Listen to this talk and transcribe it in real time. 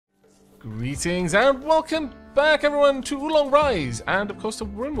Greetings and welcome back, everyone, to Oolong Rise, and of course to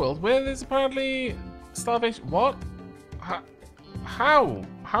Rimworld, where there's apparently starvation. What? How?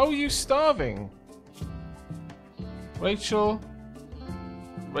 How are you starving? Rachel,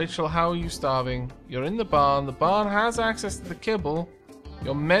 how are you starving? You're in the barn. The barn has access to the kibble.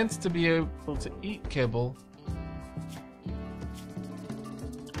 You're meant to be able to eat kibble.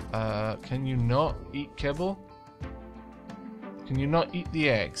 Can you not eat kibble? Can you not eat the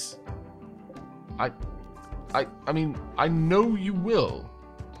eggs? I mean, I know you will.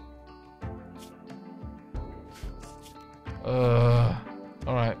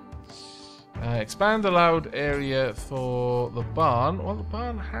 Alright. Expand allowed area for the barn. Well, the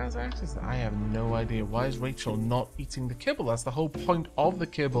barn has access to... I have no idea. Why is Rachel not eating the kibble? That's the whole point of the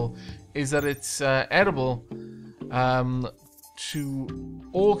kibble, is that it's edible to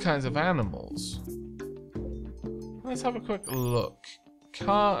all kinds of animals. Let's have a quick look.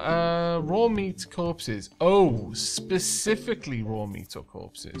 Raw meat corpses. Oh, specifically raw meat or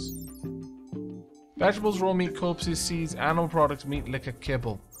corpses. Vegetables, raw meat, corpses, seeds, animal products, meat, liquor,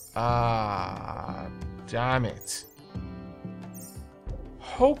 kibble. Ah, damn it.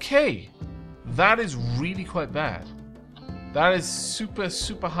 Okay. That is really quite bad. That is super,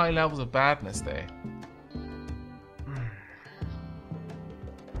 super high levels of badness there.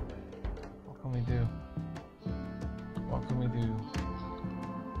 What can we do? What can we do?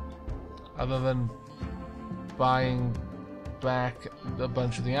 Other than buying back a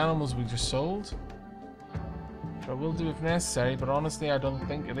bunch of the animals we just sold. Which I will do if necessary, but honestly I don't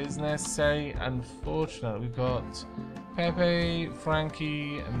think it is necessary. Unfortunately, we've got Pepe,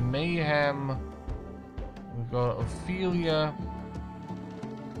 Frankie, Mayhem. We've got Ophelia.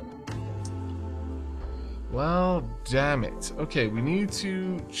 Well, damn it. Okay, we need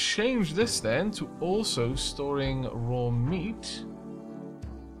to change this then to also storing raw meat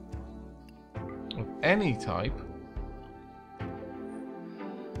of any type.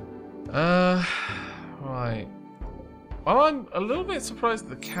 Right. Well, I'm a little bit surprised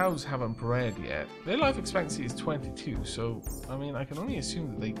that the cows haven't bred yet. Their life expectancy is 22, so, I mean, I can only assume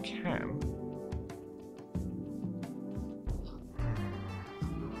that they can.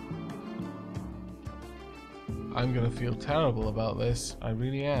 I'm gonna feel terrible about this. I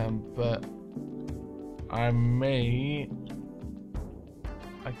really am, but I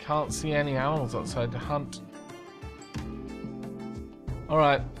can't see any animals outside to hunt.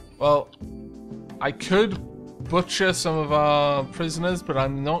 Alright, well, I could butcher some of our prisoners, but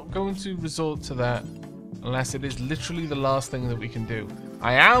I'm not going to resort to that unless it is literally the last thing that we can do.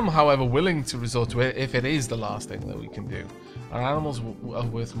 I am, however, willing to resort to it if it is the last thing that we can do. Our animals are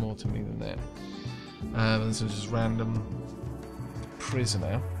worth more to me than that. This is just random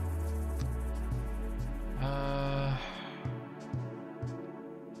prisoner.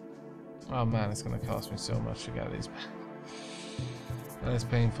 Oh man, it's going to cost me so much to get these back. That is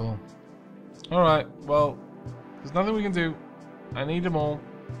painful. Alright, well, there's nothing we can do. I need them all.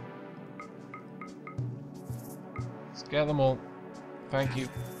 Let's get them all. Thank you.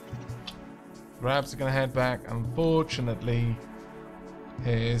 Grabs are going to head back. Unfortunately,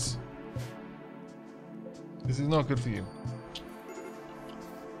 this is not good for you.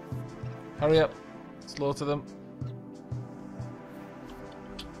 Hurry up. Slaughter them.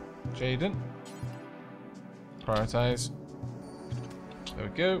 Jaden. Prioritize. There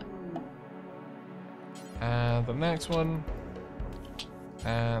we go. And the next one.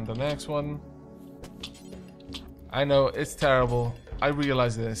 And the next one. I know, it's terrible. I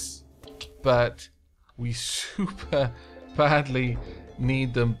realize this. But we super badly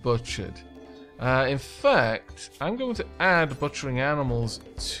need them butchered. In fact, I'm going to add butchering animals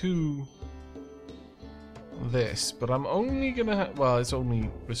to this, but I'm only gonna well, it's only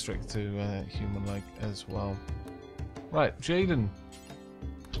restricted to human-like as well. Right, Jaden,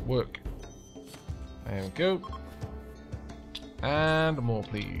 work. There we go. And more,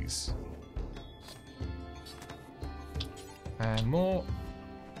 please. And more.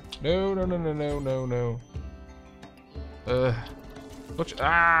 No, no, no, no, no, no, no. Butcher.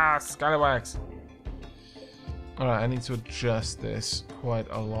 Ah, scallywags. Alright, I need to adjust this quite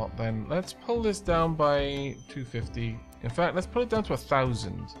a lot then. Let's pull this down by 250. In fact, let's put it down to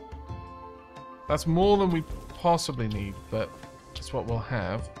 1,000. That's more than we possibly need, but it's what we'll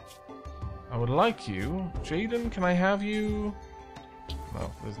have. I would like you. Jaden, can I have you?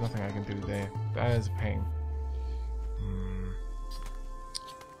 No, there's nothing I can do there. That is a pain.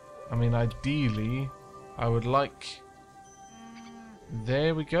 I mean, ideally, I would like...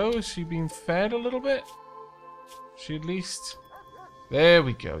 There we go. Is she being fed a little bit? She at least... There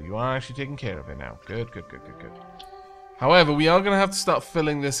we go. You are actually taking care of it now. Good, good, good, good, good. However, we are going to have to start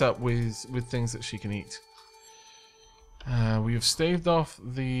filling this up with things that she can eat. We have staved off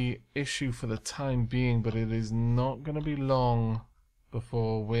the issue for the time being, but it is not going to be long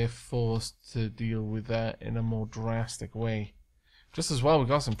before we're forced to deal with that in a more drastic way. Just as well, we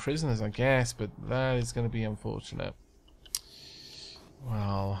got some prisoners, I guess, but that is going to be unfortunate.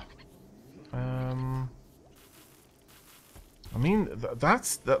 Well, I mean,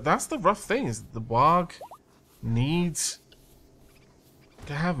 that's the rough thing, is the warg needs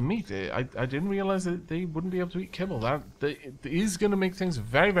to have meat. I didn't realize that they wouldn't be able to eat kibble. It is going to make things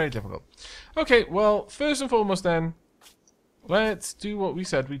very, very difficult. Okay, well, first and foremost then, let's do what we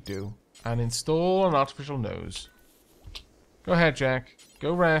said we'd do and install an artificial nose. Go ahead, Jack.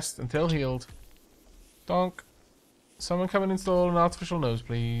 Go rest until healed. Donk. Someone come and install an artificial nose,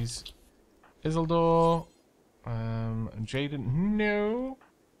 please. Isildur. Jaden. No.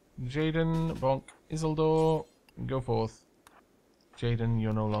 Jaden. Bonk. Isildur. Go forth. Jaden,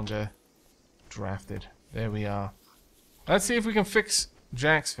 you're no longer drafted. There we are. Let's see if we can fix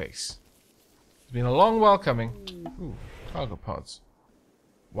Jack's face. It's been a long while coming. Ooh, cargo pods.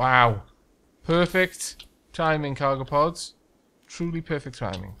 Wow. Perfect timing, cargo pods. Truly perfect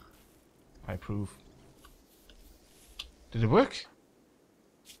timing. I approve. Did it work?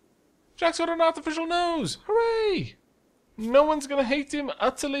 Jack's got an artificial nose! Hooray! No one's gonna hate him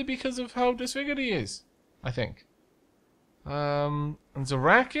utterly because of how disfigured he is. I think. And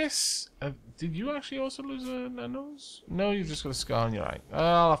Zarakis, did you actually also lose a nose? No, you've just got a scar on your eye.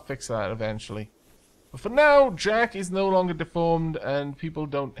 I'll fix that eventually. But for now, Jack is no longer deformed, and people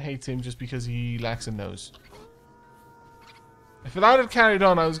don't hate him just because he lacks a nose. If that had carried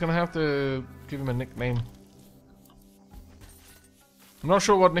on, I was going to have to give him a nickname. I'm not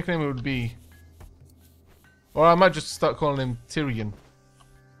sure what nickname it would be. Or I might just start calling him Tyrion.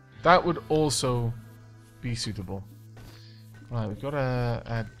 That would also be suitable. Right, we've got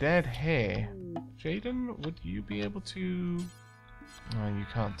a dead hare. Jaden, would you be able to... Oh, you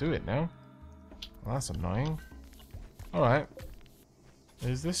can't do it now. Well, that's annoying. Alright.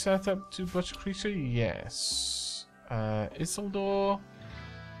 Is this set up to butcher creature? Yes. Isildur,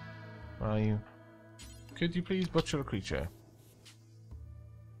 where are you? Could you please butcher a creature?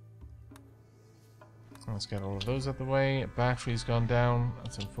 Let's get all of those out of the way. Battery's gone down.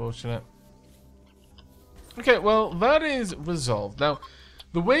 That's unfortunate. Okay, well, that is resolved. Now,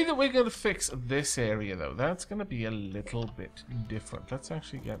 the way that we're going to fix this area, though, that's going to be a little bit different. Let's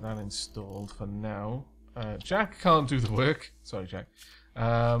actually get that installed for now. Jack can't do the work. Sorry, Jack.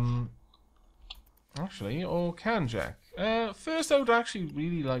 Actually, or can Jack? First, I would actually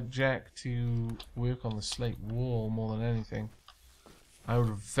really like Jack to work on the slate wall more than anything. I would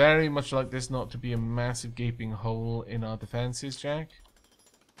very much like this not to be a massive gaping hole in our defenses, Jack.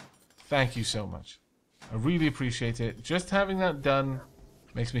 Thank you so much. I really appreciate it. Just having that done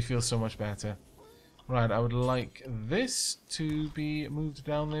makes me feel so much better. Right, I would like this to be moved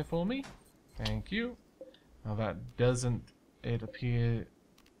down there for me. Thank you. Now that doesn't, it appear,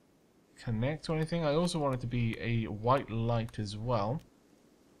 connect or anything. I also want it to be a white light as well.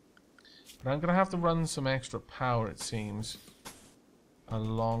 But I'm going to have to run some extra power, it seems,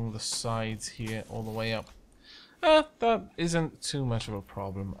 along the sides here all the way up. That isn't too much of a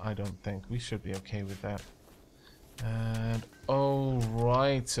problem, I don't think. We should be okay with that. And, oh,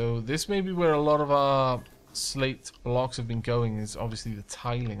 right. So this may be where a lot of our slate blocks have been going, is obviously the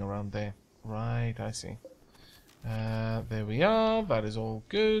tiling around there. Right, I see. There we are. That is all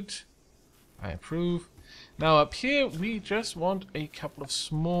good. I approve. Now up here, we just want a couple of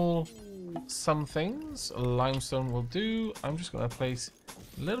small some things. Limestone will do. I'm just going to place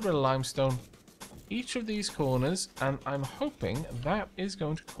a little bit of limestone each of these corners, and I'm hoping that is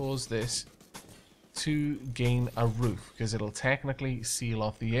going to cause this to gain a roof, because it'll technically seal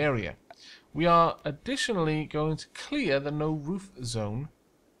off the area. We are additionally going to clear the no roof zone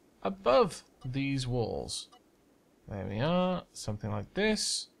above these walls. There we are, something like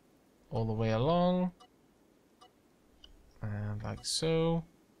this, all the way along, and like so.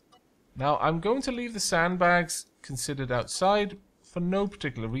 Now I'm going to leave the sandbags considered outside for no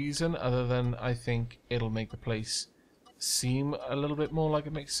particular reason other than I think it'll make the place seem a little bit more like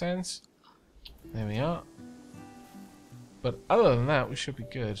it makes sense. There we are. But other than that, we should be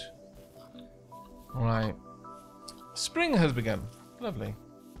good. Alright. Spring has begun. Lovely.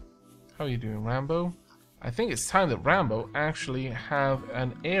 How are you doing, Rambo? I think it's time that Rambo actually have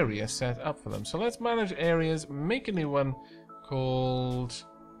an area set up for them. So let's manage areas, make a new one called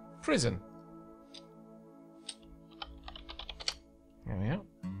Prison. There we are.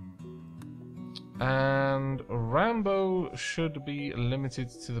 And Rambo should be limited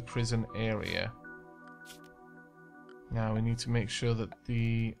to the prison area. Now we need to make sure that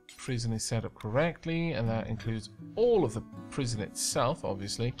the prison is set up correctly, and that includes all of the prison itself,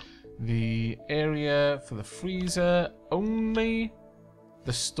 obviously. The area for the freezer, only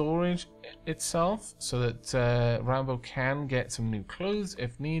the storage itself, so that Rambo can get some new clothes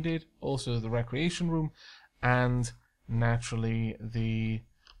if needed. Also the recreation room, and naturally the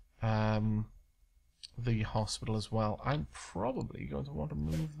hospital as well. I'm probably going to want to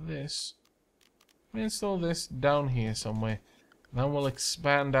move this. Install this down here somewhere. Then we'll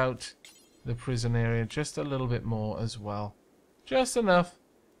expand out the prison area just a little bit more as well. Just enough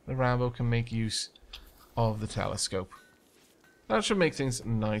that Rambo can make use of the telescope. That should make things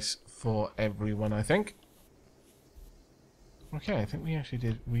nice for everyone, I think. Okay, I think we actually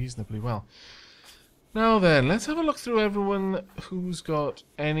did reasonably well. Now then, let's have a look through everyone who's got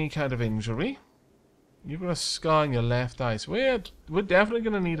any kind of injury. You've got a scar in your left eye, so we're definitely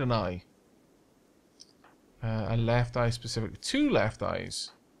going to need an eye. A left eye specifically. 2 left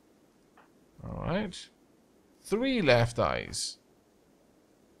eyes. Alright. 3 left eyes.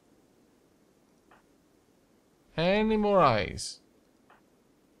 Any more eyes?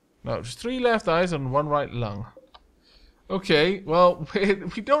 No, just 3 left eyes and 1 right lung. Okay, well,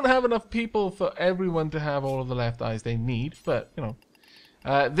 we don't have enough people for everyone to have all of the left eyes they need, but, you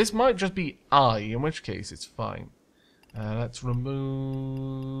know. This might just be eye, in which case it's fine. Let's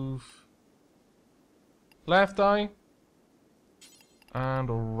remove left eye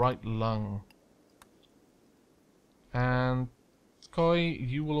and right lung. And Koi,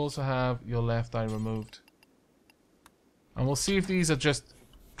 you will also have your left eye removed. And we'll see if these are just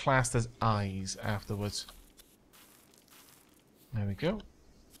classed as eyes afterwards. There we go.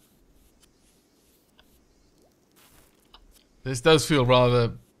 This does feel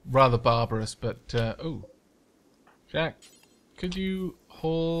rather barbarous, but oh, Jack, could you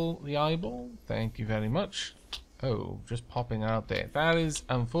haul the eyeball? Thank you very much. Oh, just popping out there. That is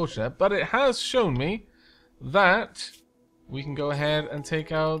unfortunate, but it has shown me that we can go ahead and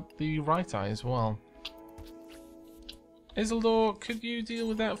take out the right eye as well. Isildur, could you deal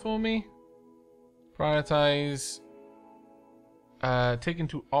with that for me? Prioritize. Taken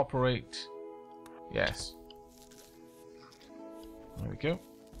to operate. Yes. There we go.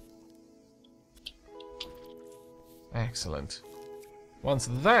 Excellent. Once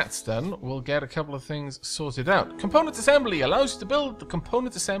that's done, we'll get a couple of things sorted out. Component assembly allows you to build the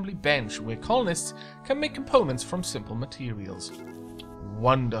component assembly bench, where colonists can make components from simple materials.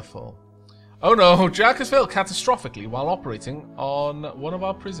 Wonderful. Oh no, Jack has failed catastrophically while operating on one of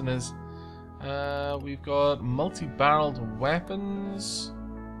our prisoners. We've got multi-barreled weapons.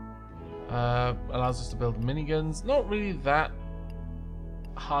 Allows us to build miniguns. Not really that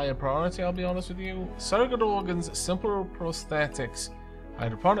high a priority, I'll be honest with you. Surrogate organs, simple prosthetics,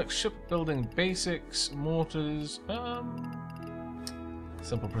 hydroponics, shipbuilding basics, mortars,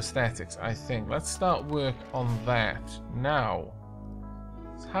 simple prosthetics, I think. Let's start work on that. Now,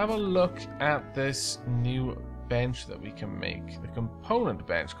 let's have a look at this new bench that we can make. The component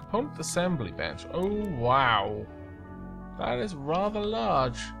bench, component assembly bench. Oh wow, that is rather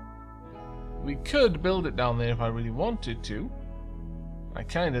large. We could build it down there if I really wanted to. I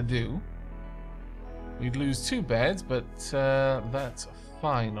kind of do. We'd lose 2 beds, but that's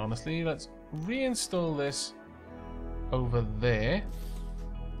fine, honestly. Let's reinstall this over there,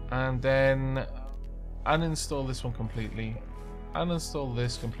 and then uninstall this one completely, uninstall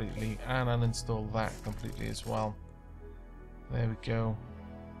this completely, and uninstall that completely as well. There we go.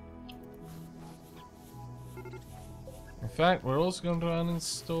 In fact, we're also going to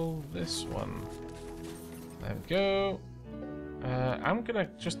uninstall this one. There we go. I'm gonna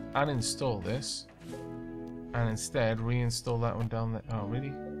just uninstall this and instead reinstall that one down there. Oh,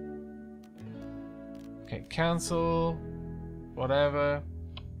 really? Okay, cancel. Whatever.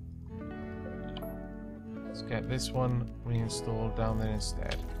 Let's get this one reinstalled down there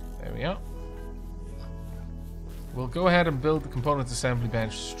instead. There we are. We'll go ahead and build the component assembly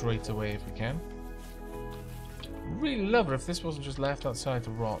bench straight away if we can. Really love it if this wasn't just left outside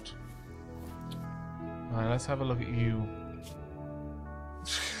to rot. Alright, let's have a look at you.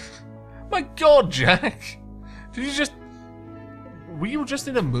 My god, Jack! Did you just... Were you just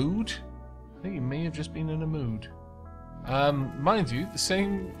in a mood? I think you may have just been in a mood. Mind you, the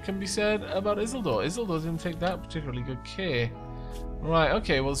same can be said about Isildur. Isildur didn't take that particularly good care. Right,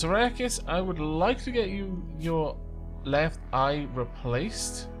 okay, well, Zarakis, I would like to get you your left eye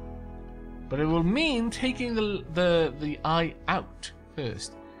replaced. But it will mean taking the eye out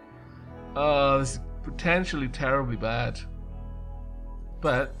first. This is potentially terribly bad.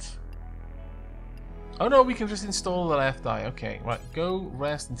 But... Oh no, we can just install the left eye. Okay, right, go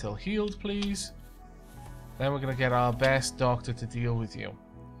rest until healed, please. Then we're going to get our best doctor to deal with you.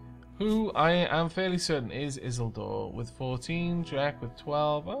 Who I am fairly certain is Isildur with 14, Jack with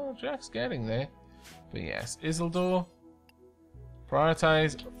 12. Oh, Jack's getting there. But yes, Isildur.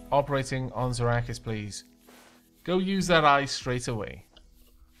 Prioritize operating on Zarakis, please. Go use that eye straight away.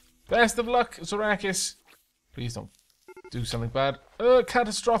 Best of luck, Zarakis. Please don't do something bad.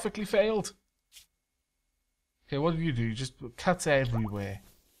 Catastrophically failed. Okay, what did you do? You just cuts everywhere.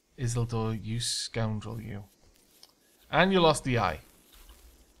 Isildur, you scoundrel, you. And you lost the eye.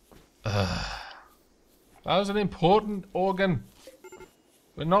 That was an important organ.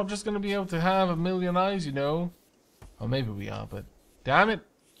 We're not just going to be able to have a million eyes, you know. Or maybe we are, but damn it.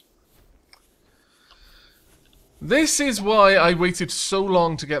 This is why I waited so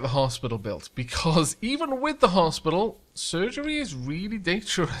long to get the hospital built. Because even with the hospital, surgery is really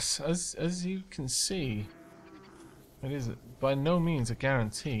dangerous, as you can see. It is by no means a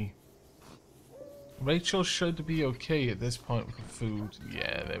guarantee. Rachel should be okay at this point with food.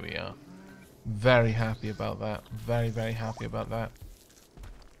 Yeah, there we are. Very happy about that. Very, very happy about that.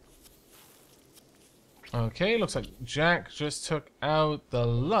 Okay, looks like Jack just took out the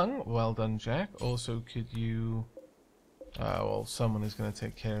lung. Well done, Jack. Also, could you... well, someone is going to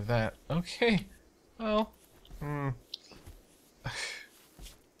take care of that. Okay. Well...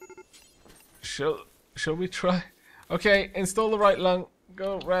 Shall we try? Okay, install the right lung.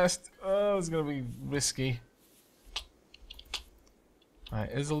 Go rest. Oh, it's going to be risky.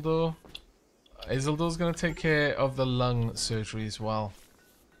 Alright, Isildur. Isildur's going to take care of the lung surgery as well.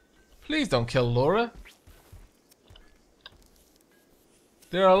 Please don't kill Laura.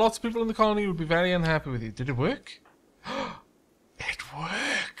 There are lots of people in the colony who would be very unhappy with you. Did it work? It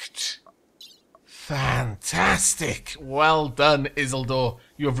worked! Fantastic! Well done, Isildur.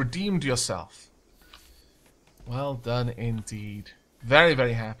 You have redeemed yourself. Well done indeed. Very,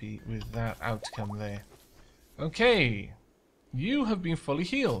 very happy with that outcome there. Okay. You have been fully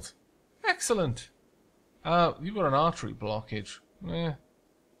healed. Excellent. You've got an artery blockage. Never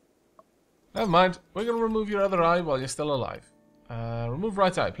mind. We're going to remove your other eye while you're still alive. Remove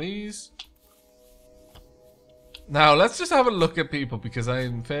right eye, please. Now, let's just have a look at people, because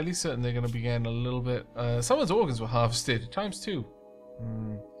I'm fairly certain they're going to be getting a little bit... someone's organs were harvested. ×2.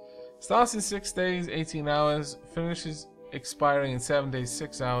 Starts in 6 days, 18 hours. Finishes expiring in 7 days,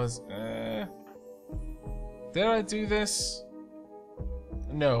 6 hours. Dare I do this?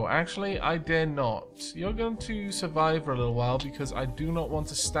 No, actually, I dare not. You're going to survive for a little while, because I do not want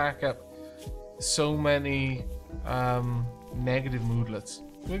to stack up so many negative moodlets.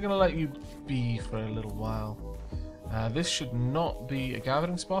 We're going to let you be for a little while. This should not be a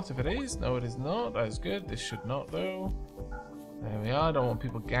gathering spot. If it is, no, it is not. That is good. This should not, though. There we are. I don't want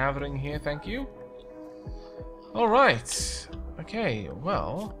people gathering here. Thank you. All right. Okay,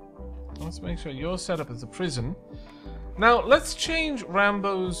 well, let's make sure you're set up as a prison. Now, let's change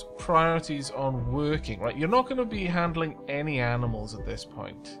Rambo's priorities on working, right? You're not going to be handling any animals at this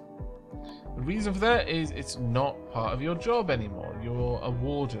point. The reason for that is it's not part of your job anymore. You're a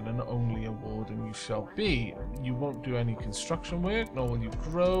warden, and only a warden you shall be. You won't do any construction work, nor will you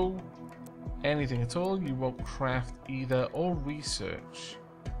grow anything at all. You won't craft either, or research.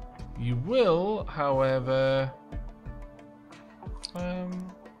 You will, however...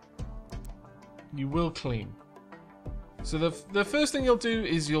 you will clean. So the first thing you'll do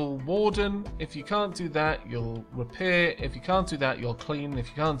is you'll warden. If you can't do that, you'll repair. If you can't do that, you'll clean. If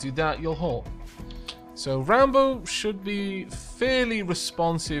you can't do that, you'll haul. So Rambo should be fairly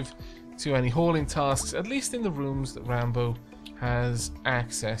responsive to any hauling tasks, at least in the rooms that Rambo has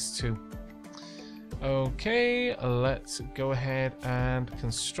access to. Okay, let's go ahead and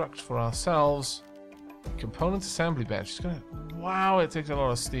construct for ourselves component assembly bench. Wow, it takes a lot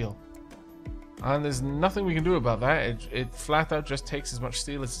of steel. And there's nothing we can do about that. It flat out just takes as much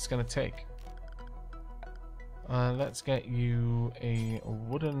steel as it's going to take. Let's get you a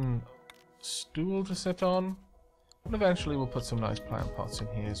wooden stool to sit on. And eventually we'll put some nice plant pots in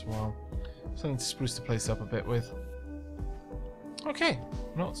here as well. Something to spruce the place up a bit with. Okay,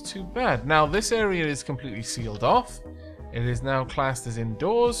 not too bad. Now this area is completely sealed off. It is now classed as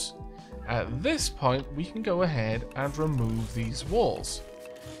indoors. At this point we can go ahead and remove these walls.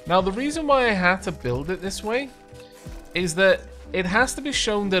 Now the reason why I had to build it this way is that it has to be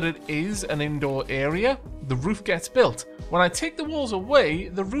shown that it is an indoor area. The roof gets built. When I take the walls away,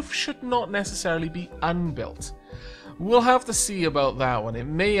 the roof should not necessarily be unbuilt. We'll have to see about that one. It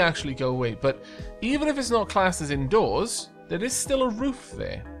may actually go away, but even if it's not classed as indoors, there is still a roof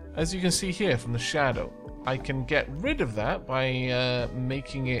there, as you can see here from the shadow. I can get rid of that by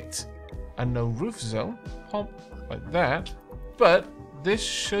making it a no roof zone, pop like that, but this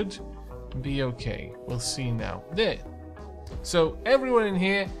should be okay. We'll see now. There. So everyone in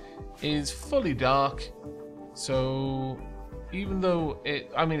here is fully dark. So even though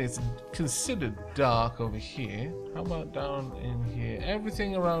it's considered dark over here. How about down in here?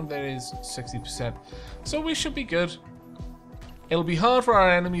 Everything around there is 60%. So we should be good. It'll be hard for our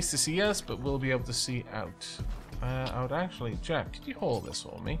enemies to see us, but we'll be able to see out. I would actually, Jack, could you hold this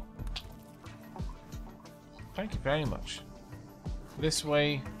for me? Thank you very much. This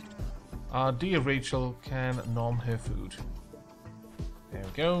way, our dear Rachel can nom her food. There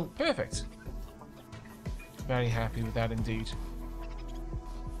we go. Perfect. Very happy with that indeed.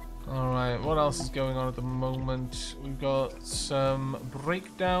 Alright, what else is going on at the moment? We've got some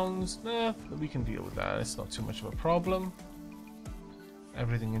breakdowns. Nah, we can deal with that. It's not too much of a problem.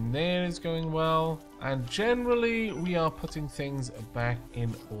 Everything in there is going well. And generally, we are putting things back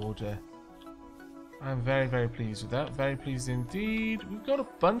in order. I'm very, very pleased with that. Very pleased indeed. We've got a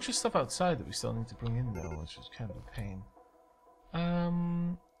bunch of stuff outside that we still need to bring in though, which is kind of a pain.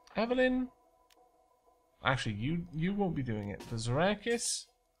 Evelyn? Actually, you won't be doing it. Zarakis,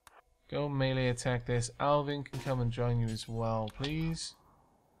 go melee attack this. Alvin can come and join you as well, please.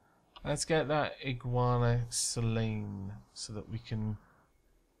 Let's get that iguana slain so that we can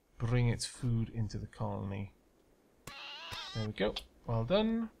bring its food into the colony. There we go. Well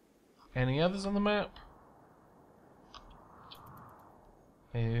done. Any others on the map?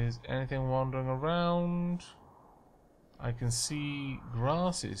 Is anything wandering around? I can see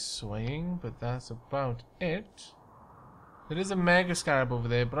grasses swaying, but that's about it. There is a mega scarab over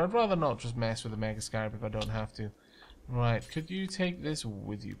there, but I'd rather not just mess with a mega scarab if I don't have to. Right, could you take this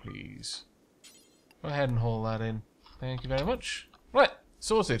with you, please? Go ahead and haul that in. Thank you very much. Right,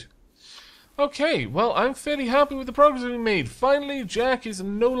 sorted. Okay, well, I'm fairly happy with the progress we made. Finally, Jack is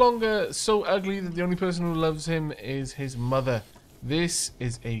no longer so ugly that the only person who loves him is his mother. This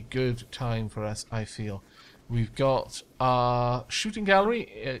is a good time for us, I feel. We've got our shooting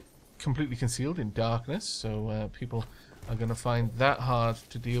gallery completely concealed in darkness, so people are going to find that hard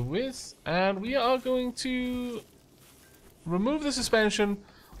to deal with. And we are going to remove the suspension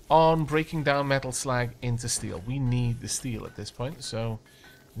on breaking down metal slag into steel. We need the steel at this point, so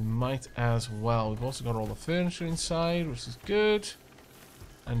we might as well. We've also got all the furniture inside, which is good.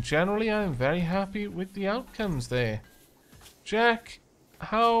 And generally, I'm very happy with the outcomes there. Jack,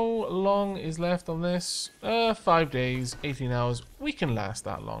 how long is left on this? 5 days, 18 hours. We can last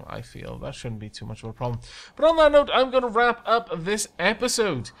that long, I feel. That shouldn't be too much of a problem. But on that note, I'm going to wrap up this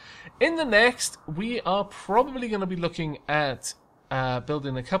episode. In the next, we are probably going to be looking at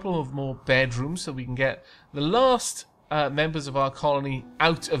building a couple of more bedrooms so we can get the last members of our colony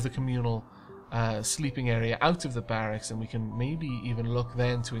out of the communal sleeping area, out of the barracks, and we can maybe even look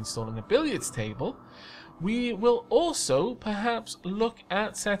then to installing a billiards table. We will also perhaps look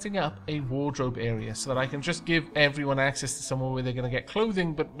at setting up a wardrobe area so that I can just give everyone access to somewhere where they're going to get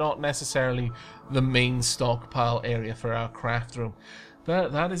clothing, but not necessarily the main stockpile area for our craft room.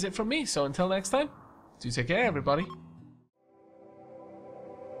 But that is it from me, so until next time, do take care everybody.